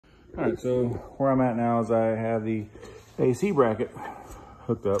All right, so where I'm at now is I have the AC bracket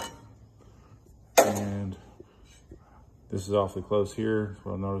hooked up, and this is awfully close here. That's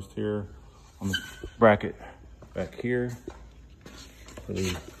what I noticed here on this bracket back here for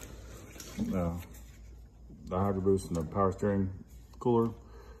the hydro boost and the power steering cooler.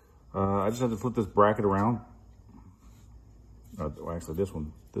 I just had to flip this bracket around. Well, actually,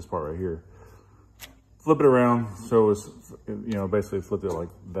 this part right here. Flip it around so it's, basically flipped it like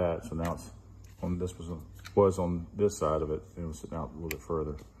that. So now it's on this was on this side of it, and it was sitting out a little bit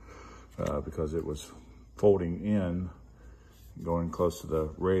further because it was folding in, going close to the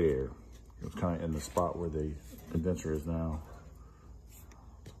radiator. It was kind of in the spot where the condenser is now.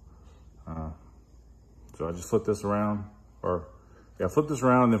 So I just flipped this around, flip this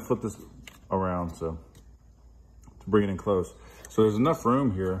around and then flip this around so to bring it in close. So there's enough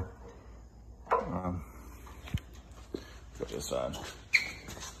room here. Go this side.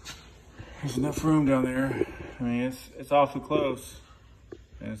 There's enough room down there. I mean, it's awfully close,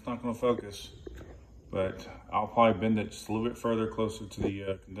 and it's not going to focus. But I'll probably bend it just a little bit further, closer to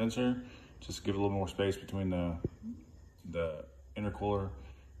the condenser, just to give it a little more space between the intercooler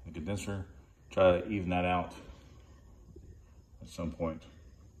and the condenser. Try to even that out at some point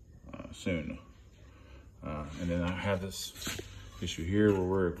soon. And then I have this issue here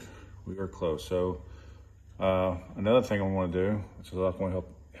where we are close. So another thing I want to do, which is going to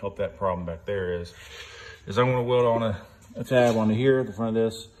help that problem back there, is I'm going to weld on a tab onto here at the front of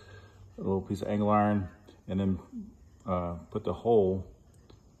this, a little piece of angle iron, and then put the hole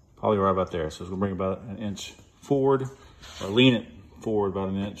probably right about there. So it's going to bring about an inch forward, or lean it forward about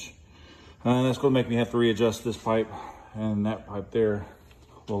an inch. And that's going to make me have to readjust this pipe and that pipe there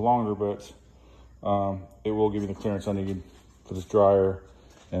a little longer, but it will give me the clearance I need for this dryer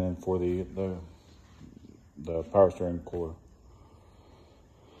and then for the power steering cooler.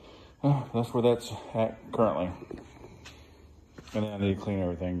 That's where that's at currently. And then I need to clean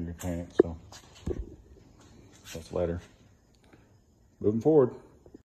everything and repaint it, so that's later. Moving forward.